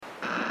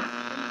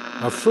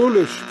A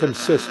foolish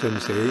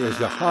consistency is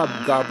the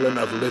hobgoblin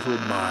of little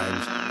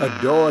minds,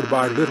 adored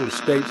by little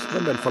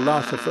statesmen and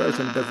philosophers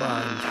and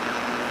divines.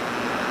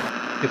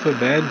 If a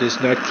man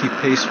does not keep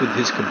pace with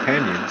his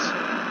companions,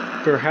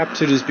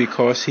 perhaps it is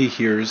because he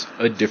hears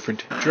a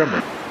different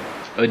drummer.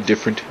 A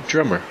different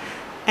drummer.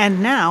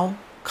 And now,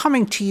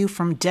 coming to you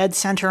from dead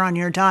center on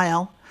your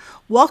dial,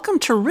 welcome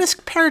to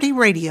Risk Parity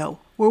Radio,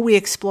 where we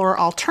explore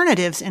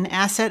alternatives in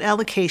asset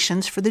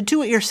allocations for the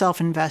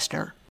do-it-yourself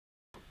investor.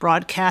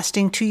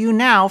 Broadcasting to you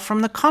now from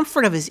the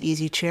comfort of his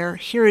easy chair,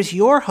 here is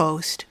your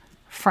host,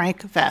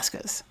 Frank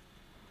Vasquez.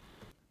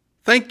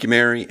 Thank you,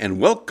 Mary, and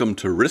welcome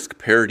to Risk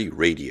Parity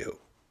Radio.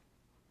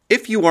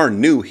 If you are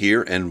new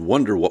here and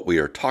wonder what we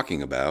are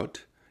talking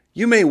about,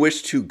 you may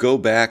wish to go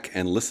back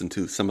and listen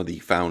to some of the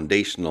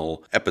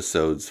foundational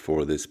episodes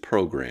for this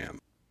program.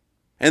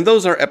 And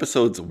those are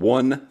episodes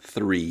 1,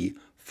 3,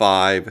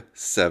 5,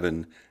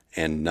 7,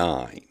 and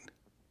 9.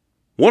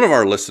 One of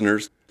our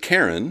listeners,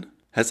 Karen,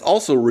 has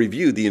also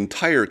reviewed the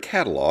entire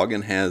catalog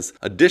and has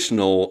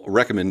additional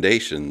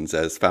recommendations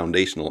as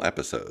foundational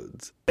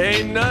episodes.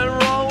 Ain't nothing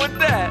wrong with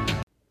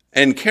that.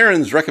 And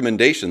Karen's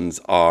recommendations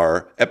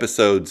are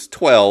episodes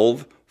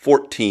 12,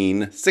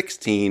 14,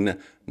 16,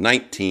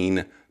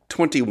 19,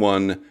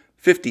 21,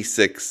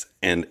 56,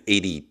 and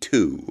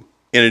 82,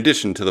 in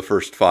addition to the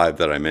first 5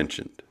 that I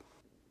mentioned.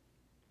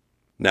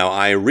 Now,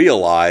 I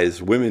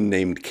realize women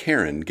named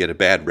Karen get a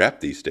bad rap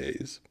these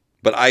days,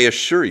 but I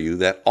assure you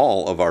that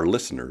all of our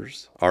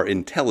listeners are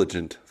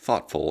intelligent,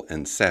 thoughtful,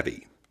 and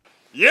savvy.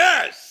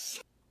 Yes!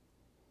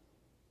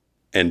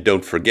 And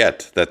don't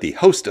forget that the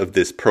host of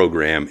this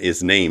program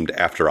is named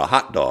after a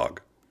hot dog.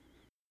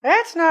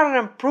 That's not an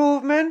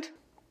improvement.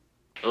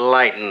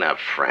 Lighten up,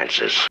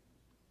 Francis.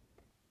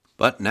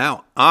 But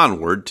now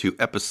onward to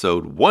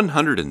episode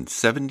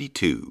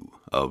 172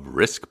 of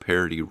Risk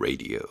Parity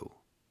Radio.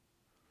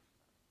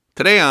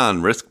 Today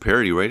on Risk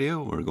Parity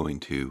Radio, we're going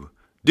to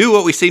do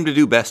what we seem to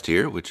do best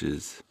here, which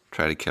is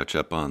try to catch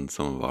up on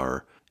some of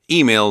our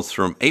emails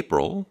from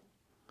April.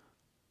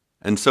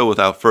 And so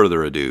without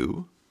further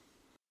ado,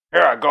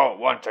 here I go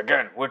once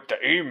again with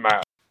the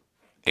email.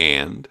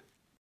 And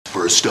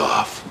First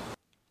off,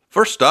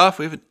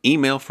 we have an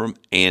email from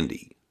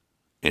Andy.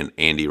 And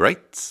Andy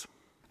writes,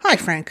 Hi,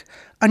 Frank.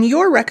 On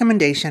your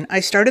recommendation, I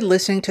started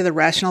listening to the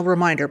Rational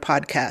Reminder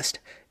podcast.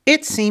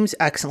 It seems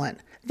excellent.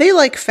 They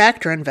like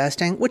factor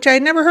investing, which I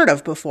had never heard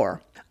of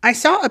before. I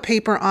saw a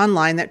paper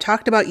online that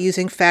talked about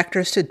using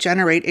factors to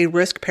generate a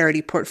risk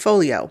parity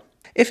portfolio.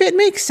 If it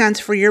makes sense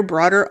for your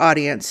broader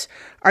audience,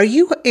 are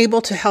you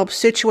able to help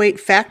situate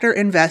factor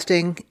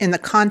investing in the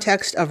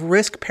context of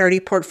risk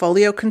parity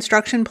portfolio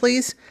construction,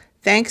 please?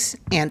 Thanks,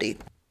 Andy.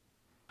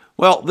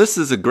 Well, this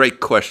is a great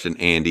question,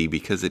 Andy,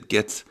 because it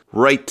gets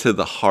right to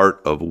the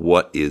heart of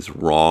what is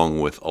wrong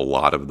with a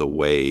lot of the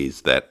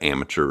ways that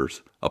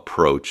amateurs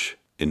approach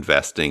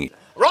investing.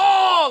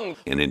 Wrong!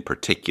 And in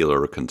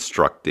particular,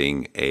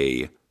 constructing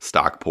a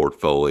stock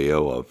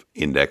portfolio of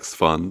index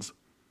funds.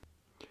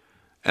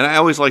 And I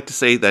always like to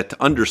say that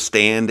to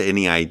understand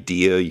any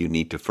idea, you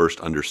need to first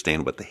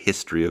understand what the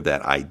history of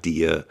that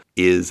idea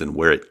is and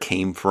where it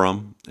came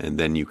from. And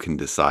then you can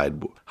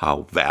decide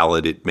how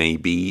valid it may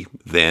be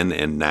then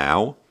and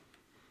now.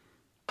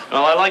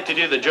 Well, I like to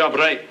do the job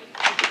right.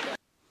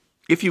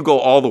 If you go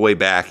all the way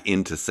back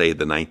into, say,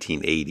 the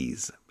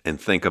 1980s and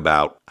think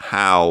about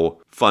how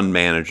fund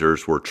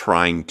managers were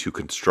trying to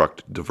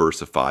construct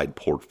diversified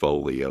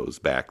portfolios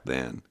back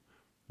then,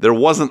 there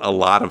wasn't a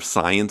lot of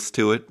science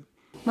to it.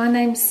 My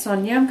name's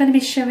Sonia. I'm going to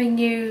be showing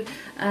you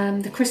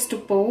the crystal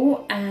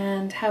ball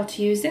and how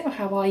to use it, or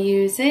how I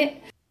use it.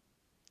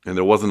 And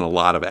there wasn't a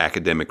lot of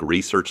academic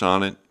research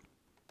on it.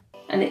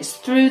 And it's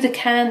through the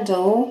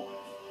candle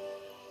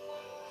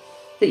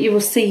that you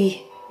will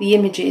see the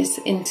images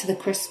into the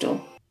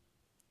crystal.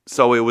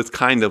 So it was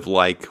kind of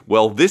like,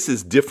 well, this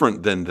is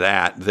different than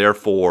that,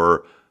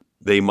 therefore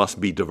they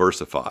must be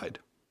diversified.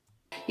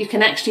 You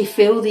can actually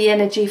feel the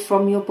energy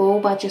from your ball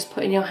by just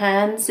putting your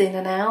hands in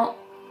and out.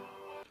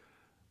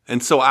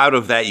 And so out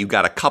of that, you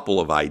got a couple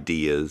of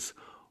ideas.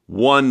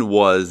 One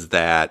was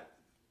that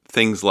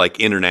things like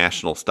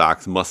international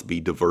stocks must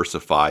be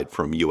diversified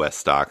from U.S.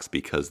 stocks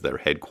because they're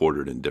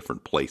headquartered in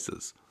different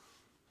places,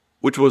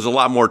 which was a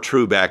lot more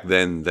true back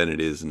then than it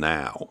is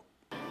now.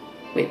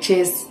 Which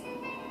is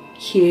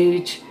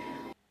huge.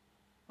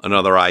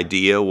 Another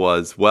idea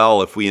was,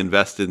 well, if we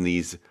invest in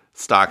these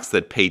stocks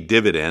that pay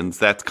dividends,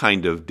 that's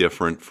kind of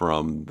different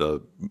from the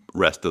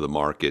rest of the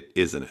market,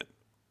 isn't it?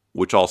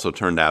 Which also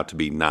turned out to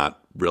be not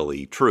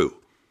really true.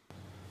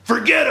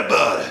 forget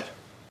about it.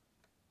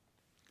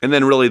 And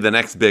then really the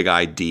next big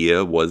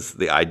idea was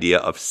the idea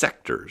of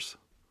sectors.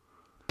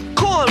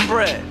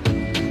 Cornbread.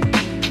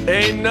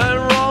 Ain't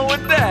nothing wrong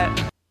with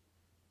that.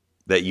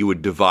 That you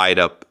would divide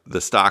up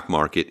the stock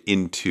market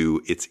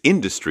into its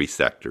industry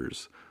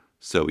sectors.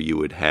 So you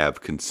would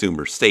have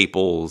consumer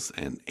staples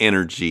and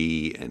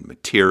energy and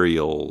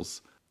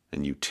materials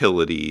and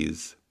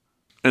utilities.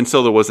 And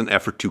so there was an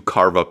effort to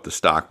carve up the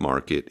stock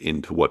market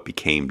into what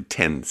became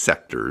 10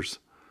 sectors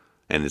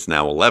and is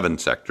now 11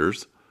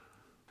 sectors.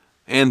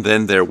 And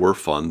then there were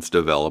funds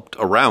developed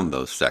around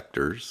those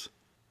sectors.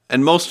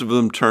 And most of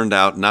them turned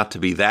out not to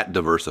be that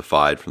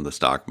diversified from the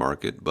stock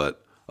market,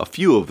 but a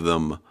few of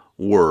them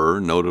were,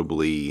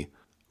 notably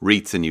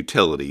REITs and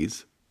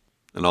utilities,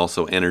 and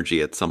also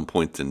energy at some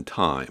points in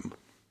time.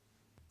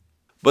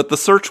 But the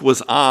search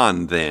was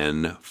on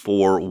then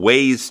for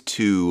ways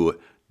to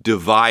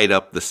divide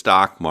up the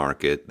stock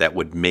market that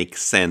would make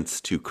sense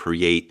to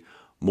create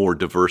more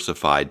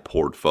diversified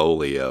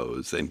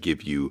portfolios and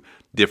give you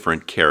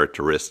different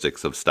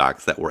characteristics of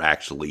stocks that were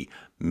actually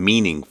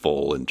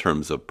meaningful in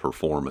terms of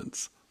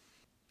performance.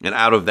 And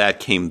out of that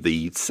came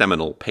the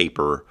seminal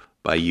paper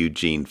by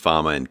Eugene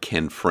Fama and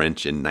Ken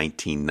French in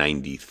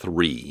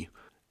 1993.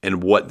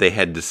 And what they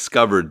had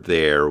discovered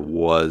there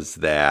was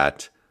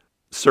that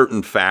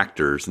certain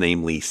factors,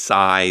 namely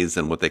size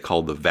and what they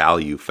call the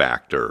value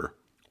factor,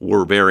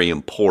 were very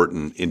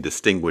important in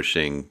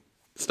distinguishing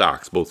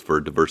stocks, both for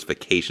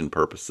diversification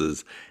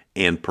purposes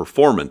and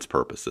performance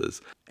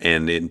purposes.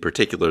 And in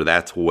particular,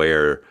 that's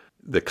where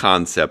the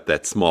concept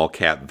that small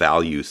cap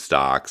value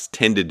stocks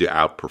tended to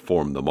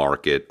outperform the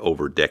market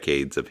over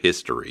decades of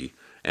history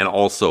and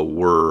also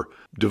were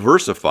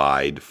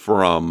diversified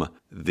from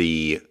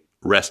the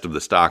rest of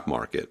the stock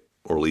market,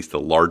 or at least the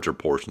larger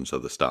portions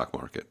of the stock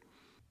market.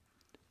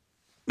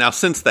 Now,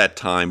 since that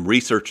time,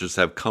 researchers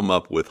have come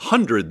up with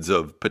hundreds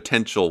of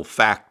potential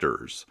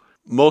factors,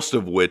 most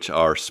of which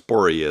are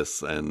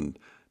spurious and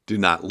do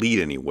not lead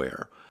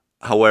anywhere.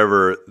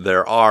 However,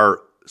 there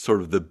are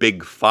sort of the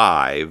big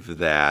five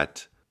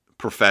that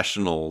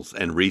professionals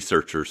and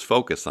researchers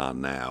focus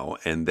on now,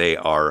 and they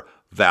are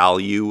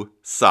value,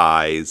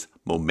 size,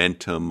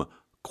 momentum,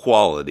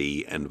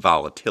 quality, and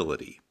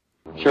volatility.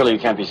 Surely you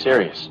can't be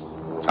serious.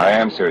 I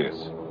am serious,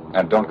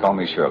 and don't call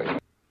me Shirley.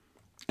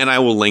 And I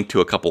will link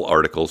to a couple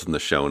articles in the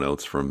show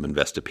notes from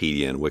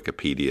Investopedia and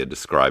Wikipedia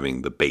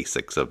describing the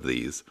basics of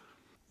these.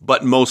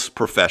 But most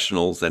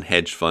professionals and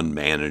hedge fund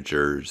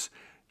managers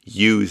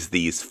use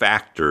these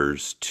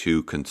factors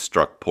to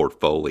construct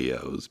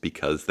portfolios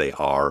because they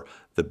are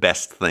the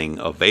best thing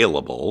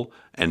available.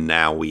 And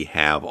now we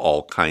have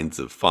all kinds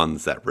of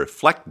funds that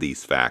reflect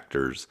these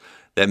factors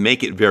that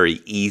make it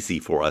very easy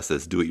for us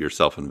as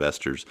do-it-yourself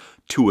investors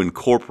to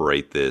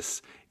incorporate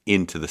this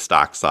into the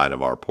stock side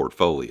of our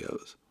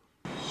portfolios.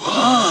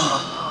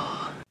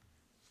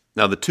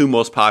 Now, the two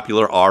most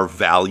popular are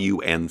value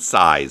and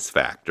size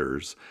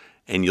factors.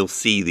 And you'll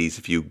see these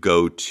if you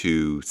go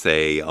to,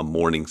 say, a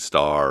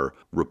Morningstar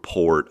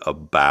report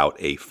about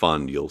a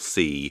fund. You'll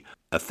see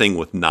a thing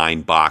with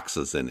 9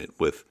 boxes in it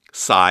with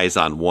size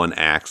on one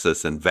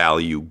axis and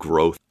value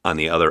growth on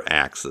the other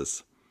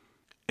axis.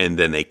 And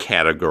then they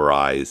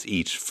categorize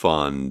each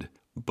fund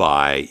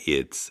by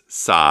its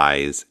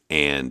size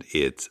and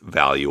its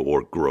value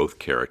or growth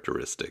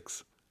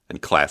characteristics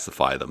and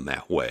classify them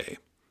that way.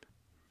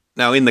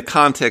 Now, in the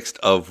context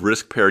of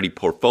risk parity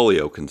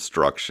portfolio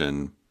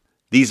construction,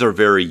 these are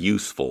very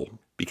useful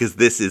because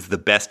this is the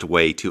best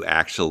way to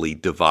actually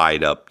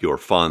divide up your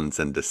funds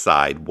and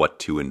decide what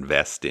to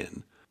invest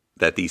in.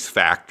 That these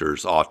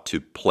factors ought to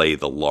play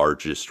the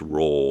largest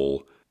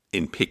role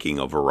in picking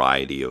a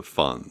variety of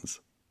funds.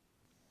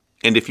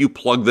 And if you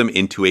plug them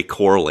into a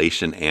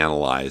correlation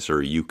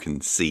analyzer, you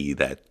can see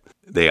that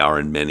they are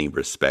in many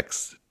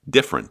respects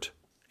different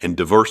and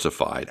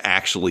diversified,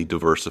 actually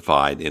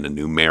diversified in a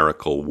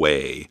numerical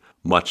way,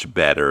 much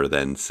better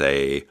than,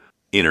 say,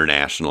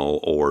 international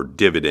or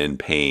dividend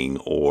paying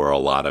or a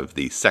lot of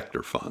these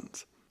sector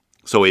funds.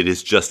 So it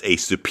is just a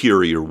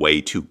superior way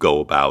to go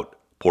about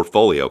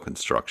portfolio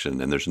construction,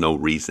 and there's no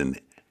reason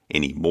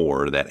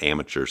anymore that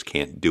amateurs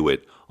can't do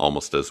it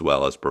almost as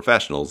well as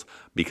professionals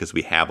because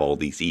we have all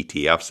these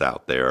ETFs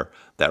out there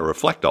that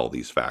reflect all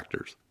these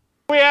factors.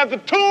 We have the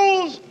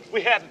tools,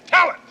 we have the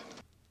talent.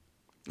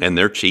 And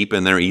they're cheap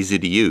and they're easy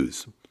to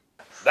use.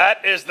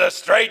 That is the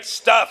straight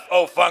stuff,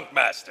 oh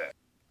Funkmaster.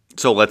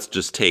 So let's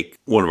just take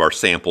one of our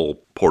sample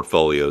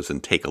portfolios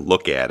and take a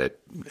look at it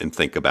and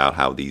think about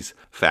how these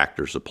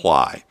factors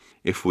apply.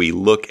 If we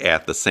look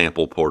at the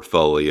sample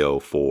portfolio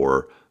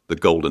for the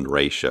golden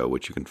ratio,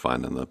 which you can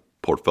find on the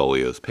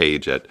portfolios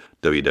page at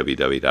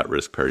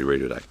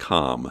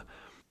www.riskparityradio.com,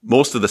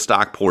 most of the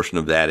stock portion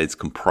of that is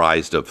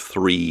comprised of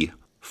 3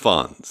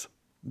 funds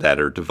that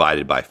are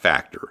divided by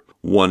factor.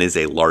 One is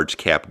a large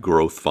cap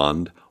growth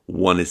fund.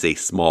 One is a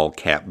small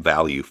cap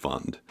value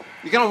fund.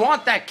 You're going to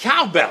want that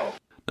cowbell.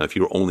 Now, if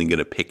you're only going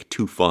to pick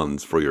 2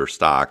 funds for your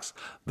stocks,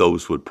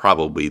 those would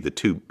probably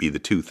be the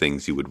two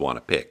things you would want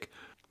to pick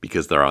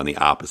because they're on the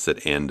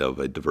opposite end of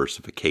a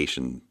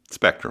diversification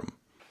spectrum.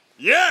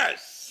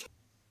 Yes!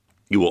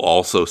 You will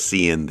also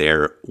see in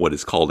there what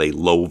is called a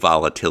low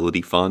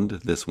volatility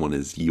fund. This one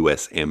is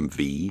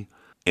USMV.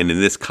 And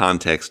in this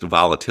context,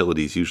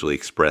 volatility is usually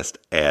expressed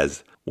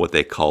as what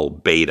they call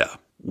beta,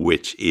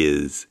 which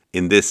is,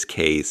 in this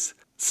case,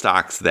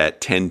 stocks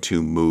that tend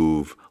to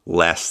move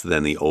less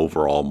than the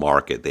overall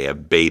market. They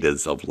have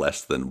betas of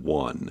less than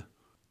 1.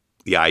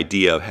 The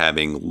idea of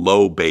having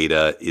low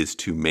beta is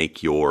to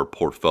make your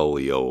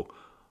portfolio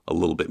a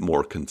little bit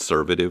more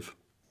conservative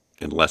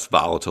and less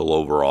volatile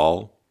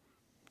overall.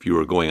 If you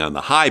were going on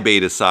the high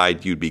beta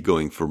side, you'd be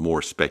going for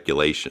more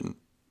speculation.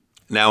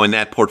 Now, in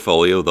that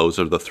portfolio, those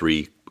are the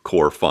three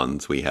core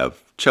funds we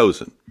have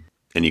chosen.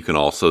 And you can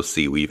also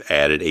see we've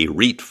added a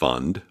REIT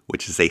fund,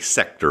 which is a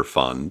sector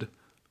fund,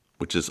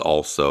 which is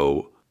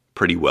also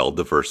pretty well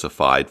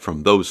diversified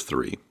from those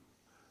three.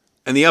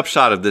 And the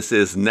upshot of this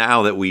is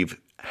now that we've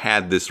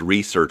had this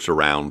research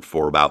around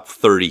for about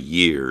 30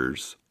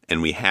 years,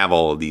 and we have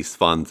all of these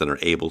funds and are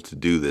able to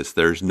do this,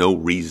 there's no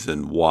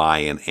reason why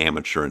an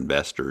amateur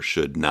investor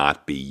should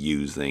not be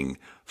using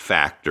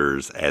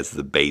factors as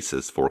the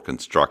basis for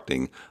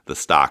constructing the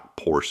stock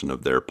portion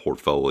of their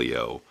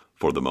portfolio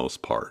for the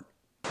most part.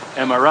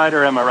 Am I right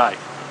or am I right?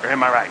 Or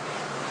am I right?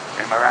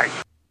 Am I right?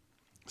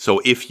 So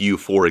if you,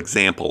 for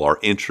example, are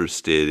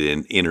interested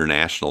in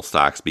international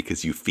stocks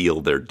because you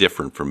feel they're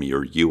different from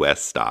your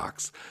U.S.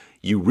 stocks,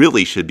 you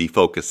really should be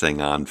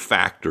focusing on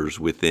factors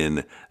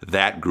within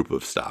that group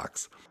of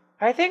stocks.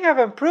 I think I've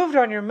improved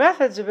on your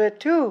methods a bit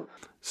too.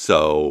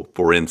 So,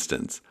 for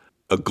instance,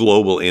 a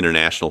global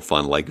international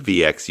fund like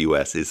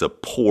VXUS is a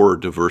poor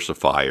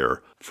diversifier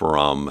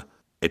from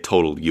a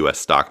total U.S.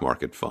 stock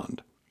market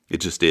fund.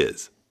 It just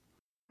is.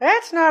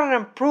 That's not an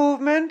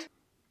improvement.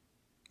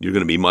 You're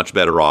going to be much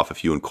better off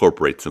if you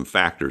incorporate some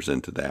factors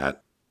into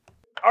that.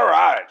 All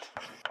right.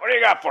 What do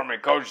you got for me,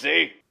 Coach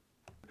Z?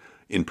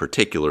 In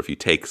particular, if you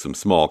take some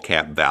small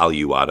cap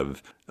value out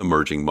of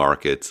emerging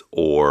markets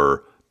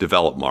or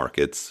developed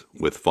markets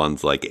with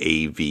funds like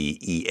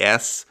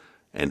AVES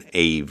and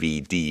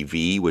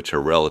AVDV, which are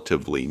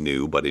relatively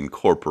new but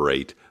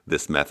incorporate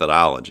this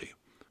methodology.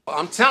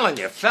 I'm telling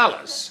you,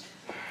 fellas,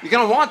 you're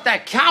going to want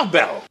that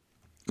cowbell.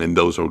 And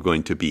those are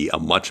going to be a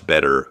much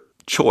better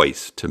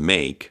choice to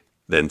make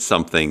than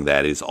something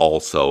that is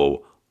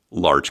also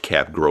large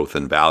cap growth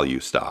and value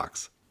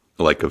stocks,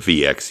 like a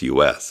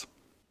VXUS.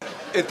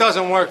 It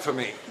doesn't work for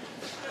me.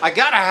 I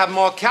got to have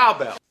more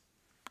cowbell.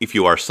 If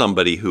you are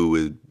somebody who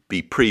would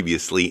be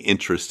previously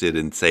interested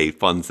in, say,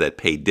 funds that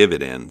pay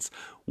dividends,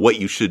 what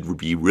you should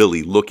be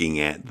really looking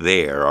at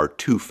there are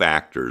two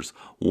factors,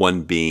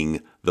 one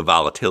being the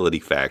volatility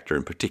factor,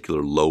 in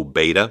particular low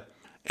beta,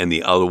 and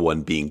the other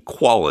one being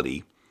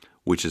quality,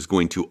 which is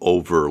going to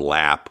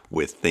overlap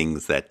with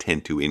things that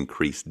tend to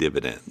increase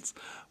dividends.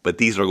 But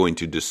these are going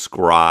to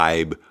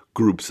describe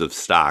groups of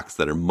stocks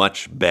that are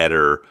much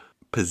better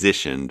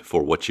positioned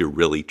for what you're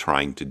really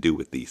trying to do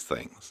with these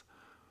things.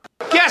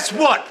 Guess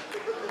what?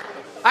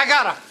 I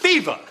got a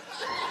fever.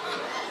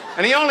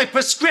 And the only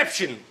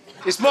prescription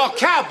is more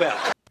cowbell.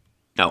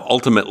 Now,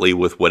 ultimately,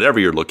 with whatever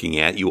you're looking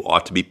at, you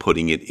ought to be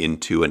putting it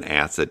into an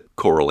asset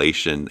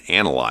correlation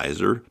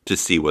analyzer to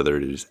see whether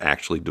it is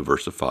actually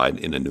diversified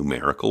in a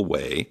numerical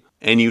way.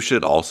 And you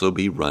should also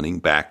be running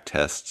back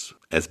tests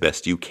as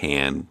best you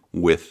can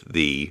with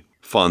the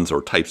funds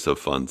or types of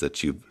funds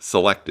that you've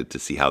selected to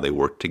see how they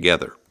work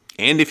together.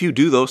 And if you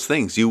do those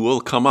things, you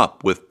will come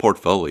up with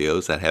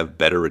portfolios that have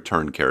better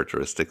return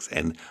characteristics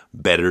and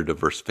better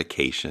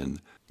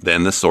diversification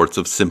than the sorts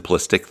of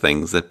simplistic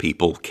things that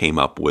people came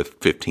up with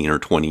 15 or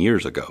 20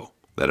 years ago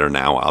that are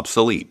now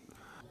obsolete.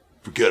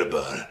 Forget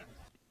about it.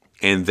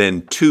 And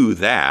then to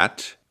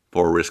that,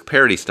 for a risk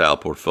parity style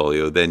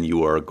portfolio, then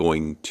you are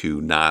going to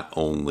not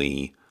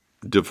only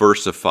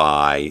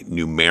diversify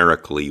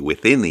numerically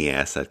within the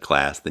asset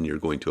class, then you're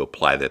going to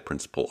apply that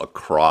principle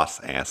across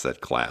asset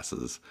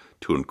classes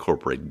to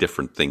incorporate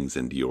different things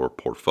into your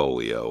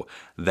portfolio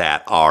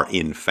that are,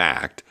 in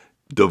fact,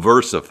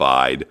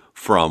 diversified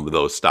from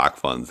those stock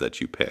funds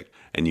that you pick.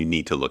 And you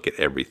need to look at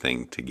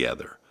everything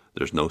together.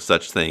 There's no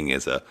such thing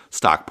as a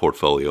stock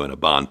portfolio and a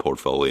bond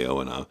portfolio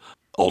and an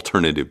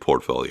alternative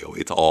portfolio.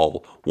 It's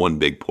all one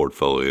big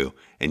portfolio,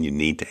 and you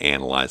need to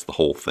analyze the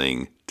whole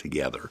thing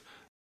together.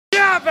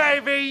 Yeah,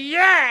 baby,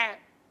 yeah!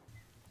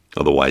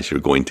 Otherwise, you're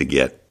going to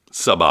get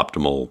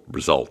suboptimal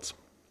results.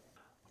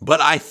 But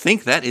I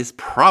think that is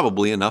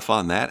probably enough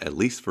on that, at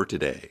least for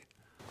today.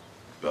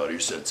 Bow to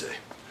your sensei.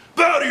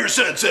 Bow to your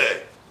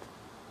sensei!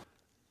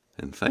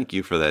 And thank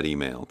you for that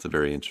email. It's a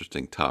very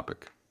interesting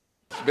topic.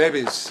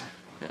 Babies,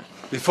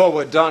 before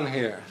we're done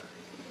here,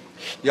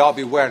 y'all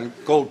be wearing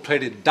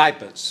gold-plated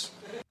diapers.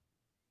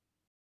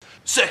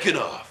 Second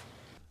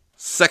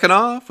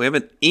off, we have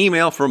an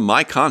email from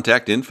my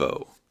contact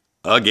info.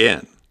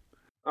 Again.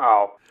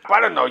 Oh, I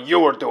didn't know you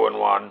were doing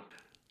one.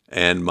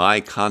 And my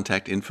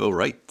contact info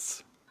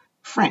writes,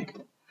 Frank,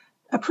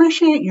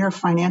 appreciate your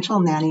financial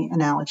nanny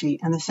analogy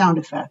and the sound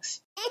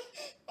effects.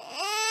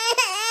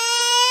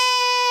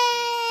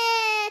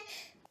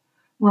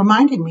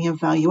 Reminded me of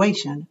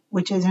valuation,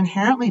 which is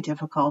inherently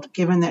difficult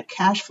given that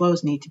cash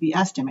flows need to be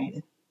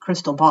estimated.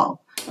 Crystal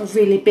ball. A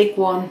really big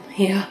one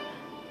here,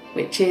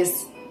 which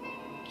is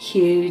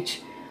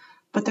huge.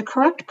 But the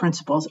correct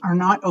principles are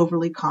not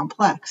overly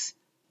complex.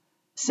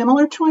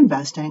 Similar to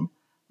investing,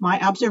 my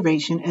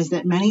observation is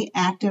that many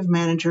active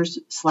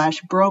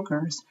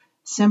managers/brokers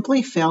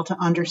simply fail to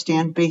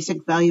understand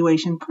basic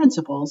valuation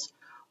principles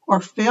or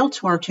fail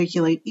to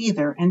articulate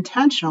either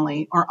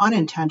intentionally or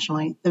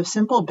unintentionally the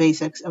simple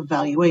basics of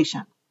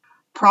valuation.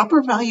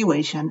 Proper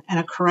valuation and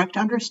a correct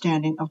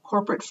understanding of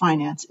corporate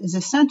finance is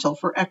essential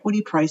for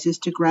equity prices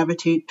to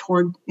gravitate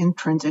toward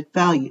intrinsic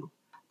value.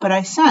 But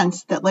I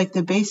sense that, like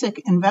the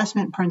basic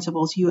investment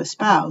principles you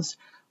espouse,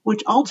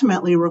 which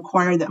ultimately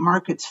require that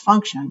markets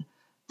function,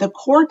 the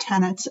core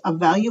tenets of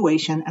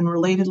valuation and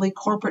relatedly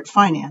corporate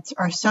finance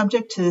are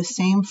subject to the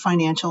same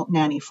financial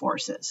nanny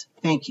forces.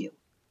 Thank you.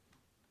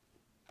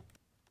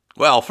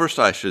 Well, first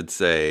I should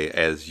say,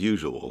 as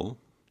usual,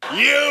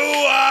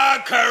 You are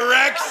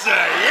correct, sir.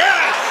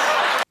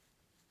 Yes!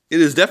 it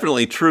is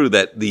definitely true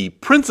that the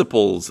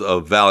principles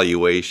of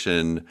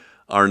valuation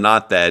are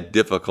not that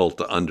difficult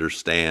to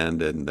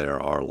understand, and there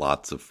are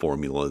lots of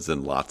formulas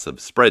and lots of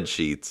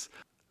spreadsheets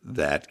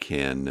that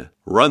can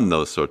run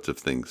those sorts of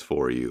things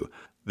for you.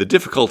 The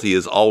difficulty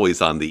is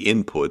always on the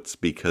inputs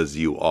because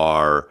you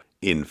are,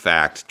 in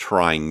fact,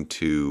 trying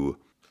to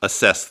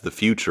assess the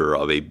future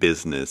of a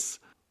business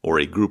or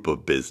a group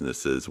of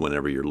businesses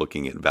whenever you're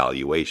looking at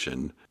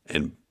valuation.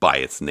 And by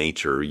its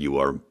nature, you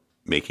are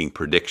making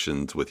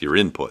predictions with your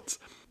inputs.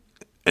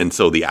 And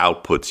so the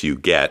outputs you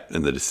get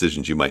and the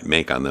decisions you might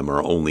make on them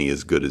are only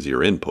as good as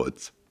your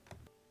inputs.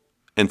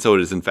 And so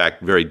it is, in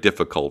fact, very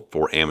difficult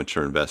for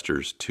amateur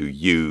investors to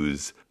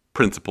use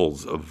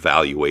principles of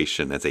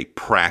valuation as a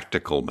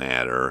practical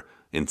matter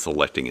in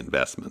selecting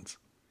investments.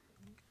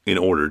 In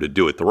order to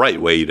do it the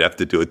right way, you'd have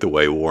to do it the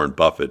way Warren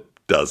Buffett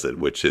does it,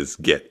 which is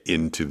get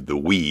into the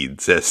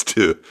weeds as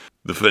to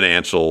the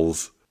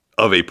financials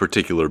of a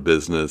particular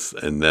business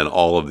and then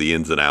all of the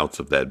ins and outs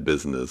of that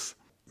business,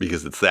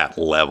 because it's that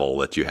level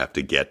that you have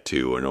to get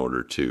to in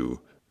order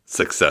to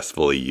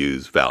successfully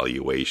use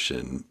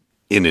valuation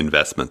in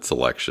investment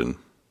selection.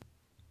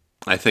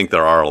 I think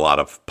there are a lot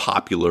of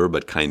popular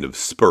but kind of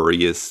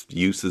spurious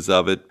uses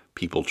of it.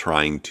 People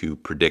trying to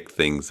predict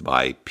things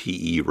by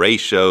PE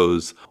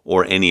ratios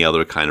or any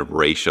other kind of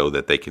ratio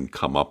that they can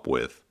come up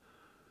with.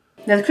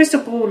 Now, the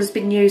crystal ball has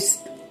been used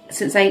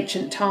since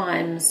ancient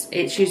times.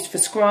 It's used for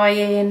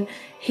scrying,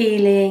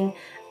 healing,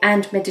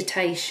 and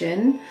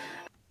meditation.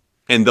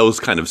 And those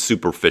kind of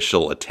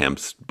superficial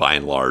attempts, by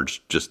and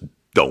large, just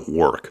don't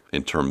work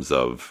in terms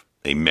of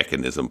a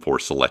mechanism for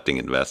selecting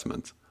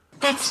investments.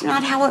 That's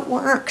not how it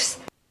works.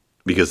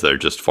 Because they're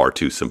just far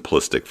too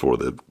simplistic for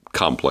the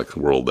complex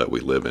world that we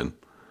live in.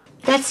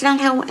 That's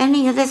not how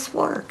any of this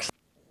works.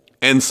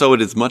 And so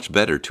it is much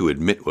better to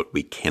admit what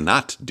we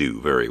cannot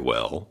do very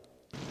well.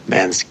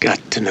 Man's got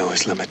to know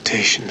his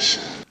limitations.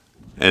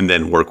 And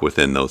then work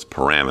within those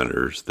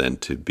parameters than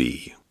to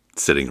be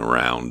sitting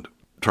around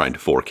trying to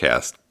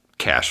forecast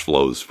cash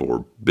flows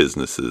for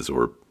businesses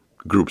or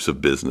groups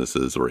of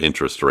businesses or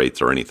interest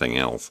rates or anything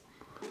else.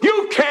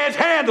 You can't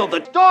handle the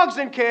dogs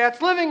and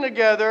cats living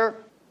together.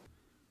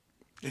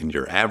 And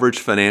your average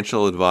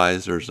financial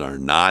advisors are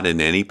not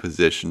in any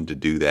position to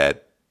do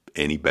that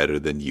any better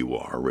than you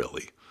are,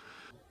 really.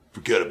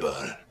 Forget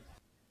about it.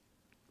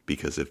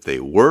 Because if they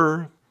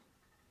were,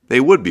 they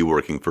would be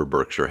working for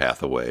Berkshire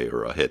Hathaway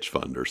or a hedge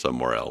fund or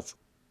somewhere else.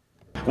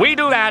 We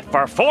do that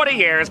for 40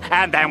 years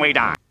and then we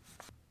die.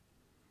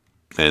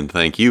 And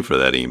thank you for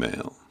that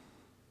email.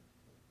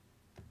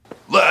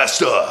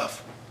 Last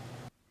off,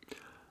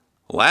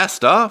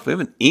 we have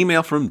an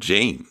email from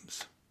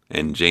James.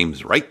 And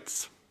James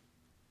writes,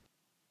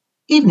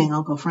 Evening,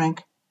 Uncle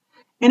Frank.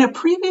 In a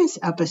previous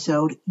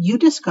episode, you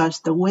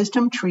discussed the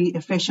Wisdom Tree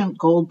Efficient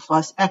Gold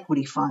Plus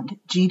Equity Fund,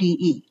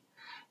 GDE.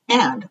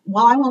 And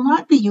while I will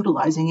not be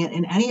utilizing it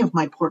in any of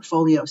my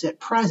portfolios at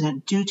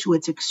present due to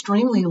its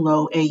extremely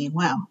low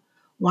AUM,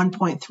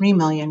 1.3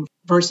 million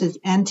versus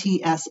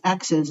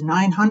NTSX's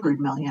 900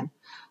 million,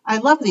 I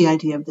love the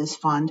idea of this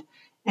fund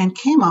and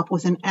came up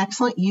with an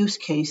excellent use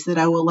case that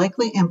I will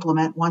likely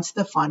implement once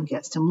the fund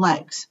gets some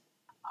legs.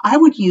 I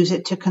would use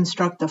it to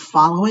construct the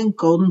following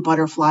Golden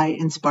Butterfly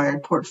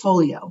inspired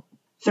portfolio: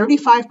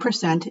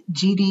 35%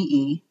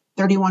 GDE,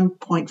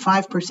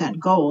 31.5%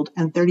 gold,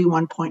 and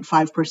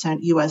 31.5%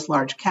 U.S.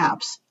 large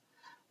caps,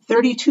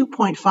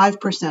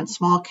 32.5%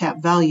 small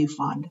cap value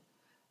fund,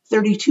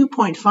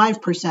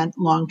 32.5%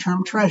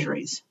 long-term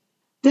treasuries.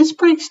 This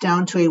breaks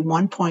down to a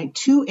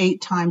 1.28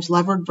 times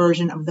levered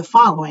version of the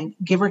following,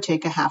 give or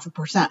take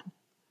 0.5%.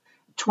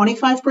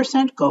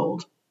 25%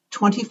 gold,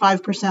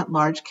 25%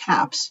 large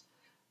caps,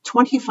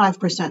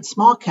 25%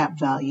 small cap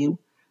value,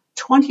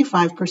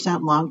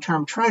 25%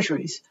 long-term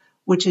treasuries,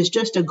 which is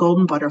just a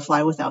golden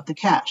butterfly without the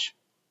cash.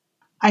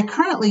 I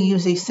currently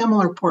use a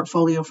similar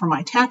portfolio for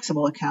my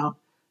taxable account,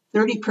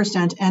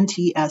 30%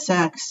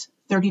 NTSX,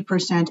 30%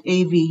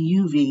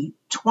 AVUV,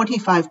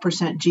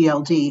 25%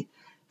 GLD,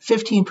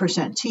 15%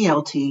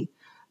 TLT,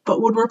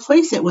 but would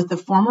replace it with the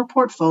former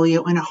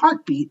portfolio in a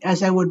heartbeat,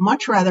 as I would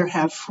much rather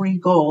have free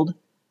gold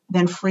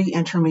than free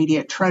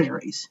intermediate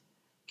treasuries.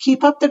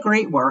 Keep up the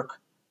great work.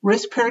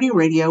 Risk Parity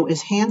Radio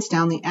is hands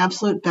down the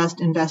absolute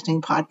best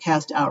investing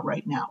podcast out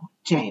right now.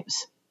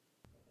 James.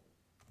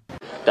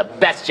 The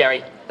best,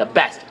 Jerry. The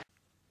best.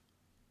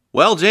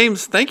 Well,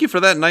 James, thank you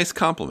for that nice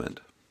compliment.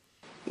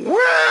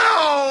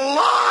 Well,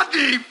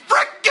 Lottie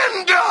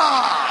frickin'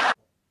 da!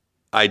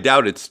 I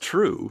doubt it's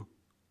true.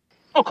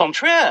 Au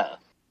contraire.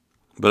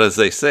 But as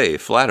they say,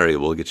 flattery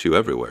will get you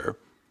everywhere.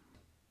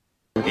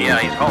 Yeah,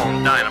 he's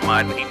home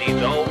dynamite and he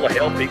needs all the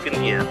help he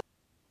can get.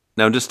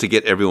 Now, just to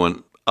get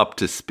everyone up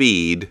to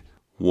speed,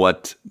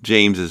 what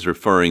James is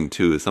referring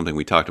to is something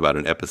we talked about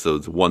in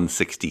episodes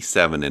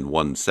 167 and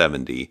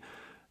 170.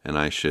 And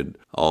I should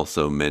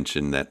also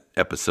mention that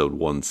episode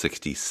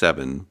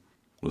 167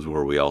 was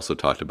where we also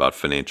talked about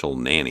financial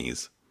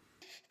nannies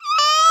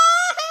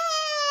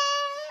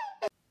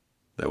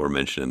that were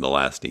mentioned in the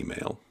last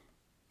email.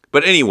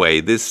 But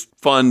anyway, this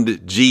fund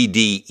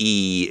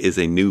GDE is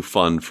a new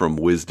fund from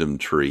Wisdom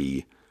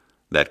Tree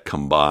that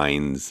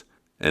combines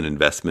an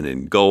investment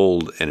in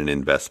gold and an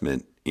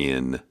investment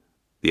in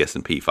the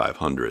S&P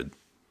 500,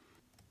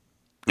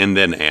 and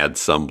then adds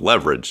some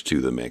leverage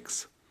to the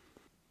mix.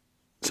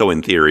 So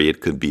in theory,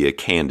 it could be a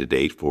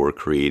candidate for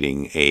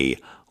creating a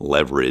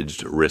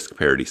leveraged risk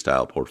parity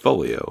style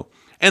portfolio.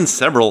 And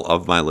several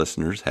of my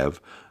listeners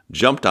have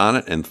jumped on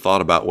it and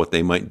thought about what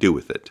they might do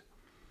with it.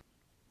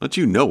 But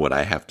you know what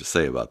I have to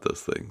say about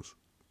those things.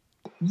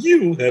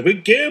 You have a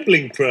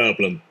gambling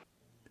problem.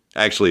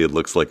 Actually, it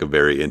looks like a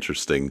very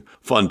interesting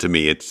fund to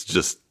me. It's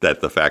just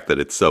that the fact that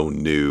it's so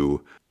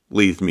new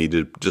leads me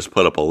to just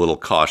put up a little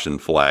caution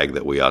flag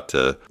that we ought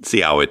to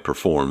see how it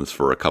performs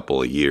for a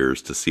couple of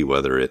years to see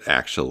whether it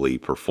actually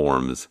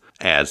performs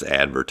as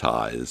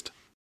advertised.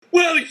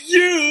 Well,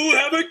 you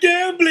have a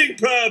gambling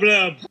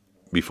problem!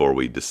 Before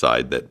we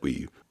decide that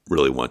we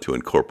really want to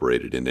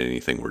incorporate it into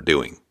anything we're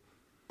doing.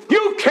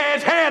 You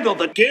can't handle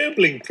the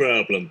gambling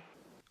problem.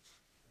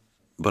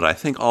 But I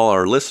think all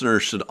our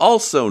listeners should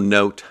also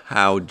note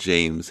how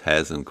James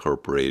has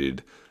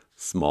incorporated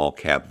small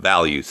cap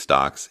value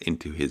stocks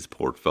into his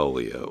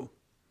portfolio.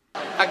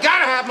 I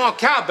gotta have more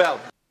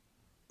cowbell.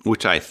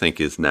 Which I think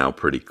is now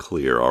pretty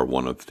clear are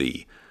one of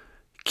the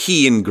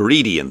key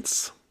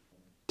ingredients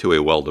to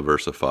a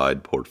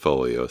well-diversified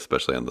portfolio,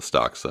 especially on the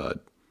stock side.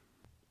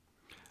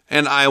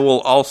 And I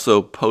will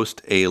also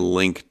post a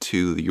link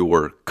to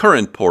your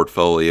current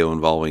portfolio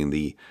involving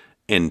the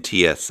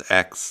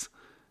NTSX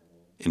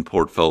in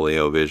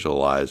Portfolio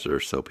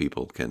Visualizer so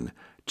people can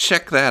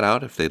check that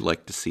out if they'd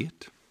like to see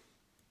it.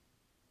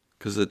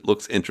 Because it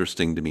looks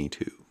interesting to me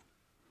too.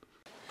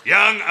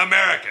 Young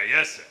America,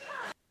 yes, sir.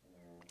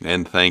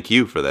 And thank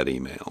you for that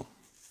email.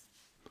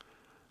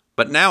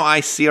 But now I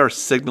see our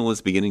signal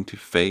is beginning to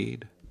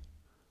fade.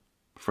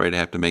 Afraid I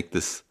have to make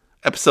this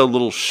episode a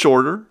little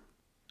shorter,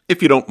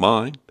 if you don't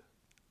mind.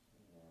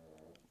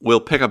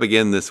 We'll pick up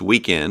again this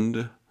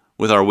weekend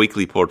with our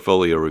weekly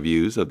portfolio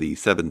reviews of the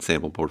 7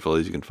 sample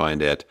portfolios you can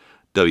find at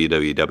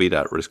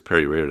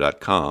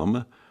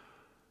www.riskparityradio.com,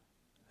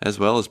 as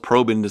well as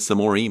probe into some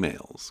more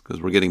emails,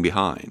 because we're getting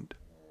behind.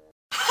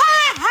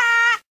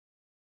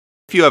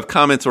 If you have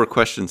comments or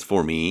questions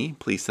for me,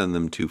 please send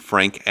them to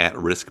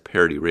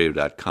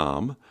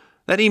frank@riskparityradio.com.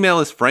 That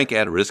email is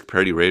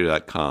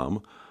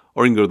frank@riskparityradio.com,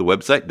 or you can go to the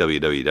website,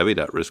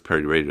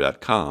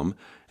 www.riskparityradio.com,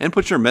 and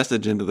put your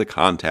message into the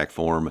contact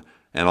form,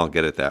 and I'll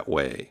get it that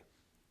way.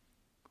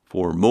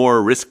 For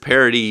more Risk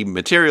Parity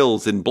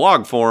materials in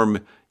blog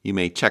form, you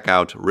may check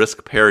out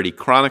Risk Parity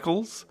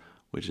Chronicles,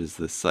 which is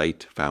the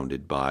site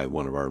founded by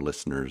one of our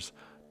listeners,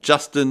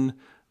 Justin,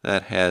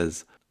 that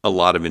has a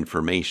lot of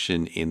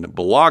information in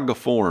blog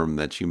form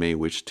that you may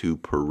wish to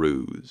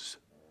peruse.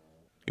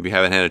 If you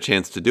haven't had a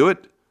chance to do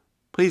it,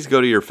 please go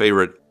to your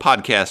favorite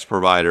podcast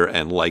provider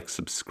and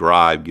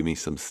subscribe, give me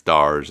some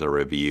stars, a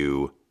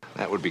review.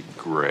 That would be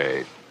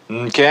great.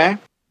 Okay.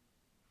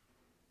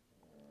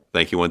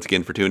 Thank you once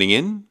again for tuning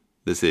in.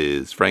 This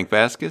is Frank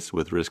Vasquez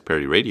with Risk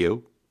Parity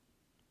Radio,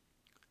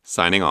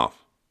 signing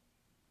off.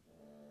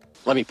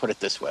 Let me put it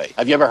this way.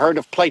 Have you ever heard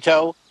of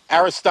Plato,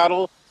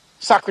 Aristotle,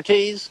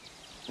 Socrates?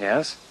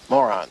 Yes.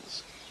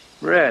 Morons.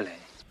 Really?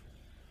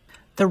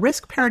 The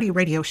Risk Parity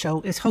Radio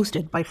Show is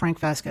hosted by Frank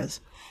Vasquez.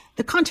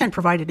 The content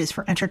provided is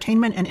for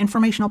entertainment and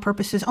informational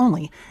purposes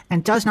only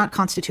and does not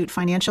constitute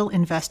financial,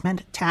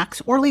 investment,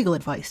 tax, or legal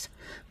advice.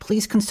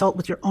 Please consult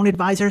with your own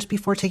advisors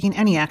before taking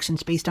any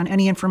actions based on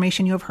any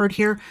information you have heard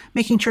here,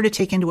 making sure to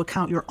take into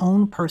account your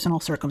own personal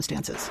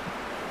circumstances.